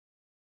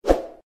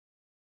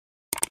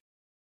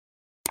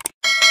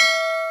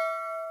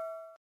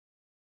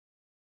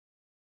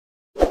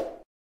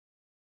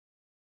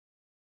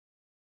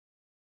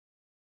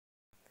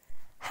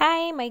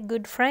Hi my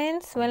good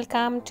friends,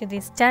 welcome to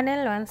this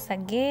channel once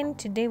again.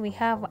 Today we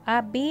have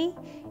Abbey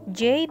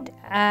Jayde,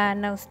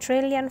 an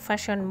Australian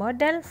fashion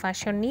model,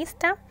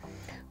 fashionista,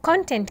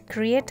 content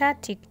creator,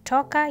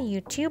 TikToker,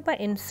 YouTuber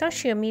and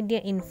social media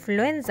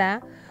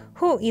influencer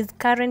who is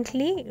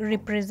currently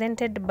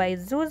represented by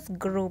Zeus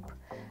Group.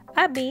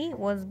 Abbey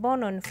was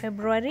born on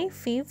February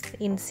 5th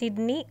in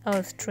Sydney,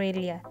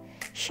 Australia.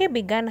 She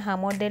began her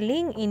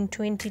modeling in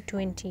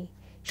 2020.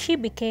 She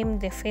became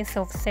the face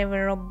of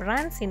several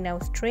brands in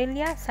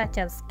Australia such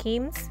as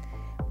Kim's,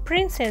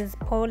 Princess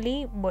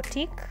Polly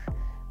Boutique,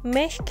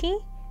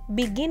 Meshki,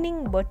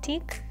 Beginning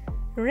Boutique,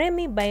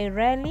 Remy by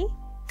Riley,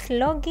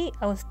 Sloggy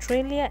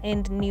Australia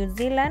and New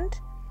Zealand,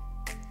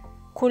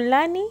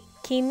 Kulani,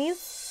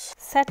 Kimmy's,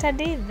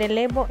 Saturday, The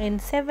Label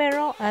and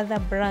several other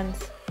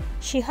brands.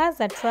 She has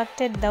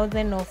attracted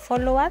thousands of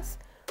followers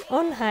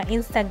on her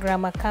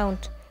Instagram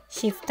account.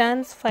 She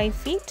stands 5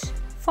 feet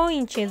 4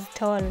 inches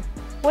tall,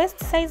 waist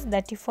size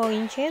 34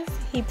 inches,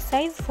 hip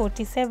size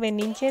 47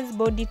 inches,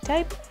 body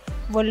type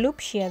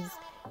voluptuous.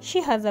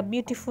 She has a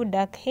beautiful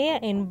dark hair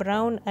and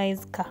brown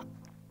eyes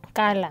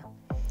color.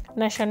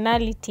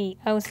 Nationality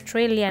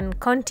Australian.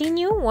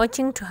 Continue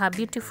watching to her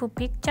beautiful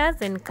pictures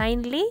and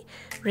kindly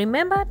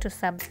remember to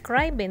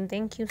subscribe, and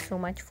thank you so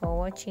much for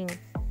watching.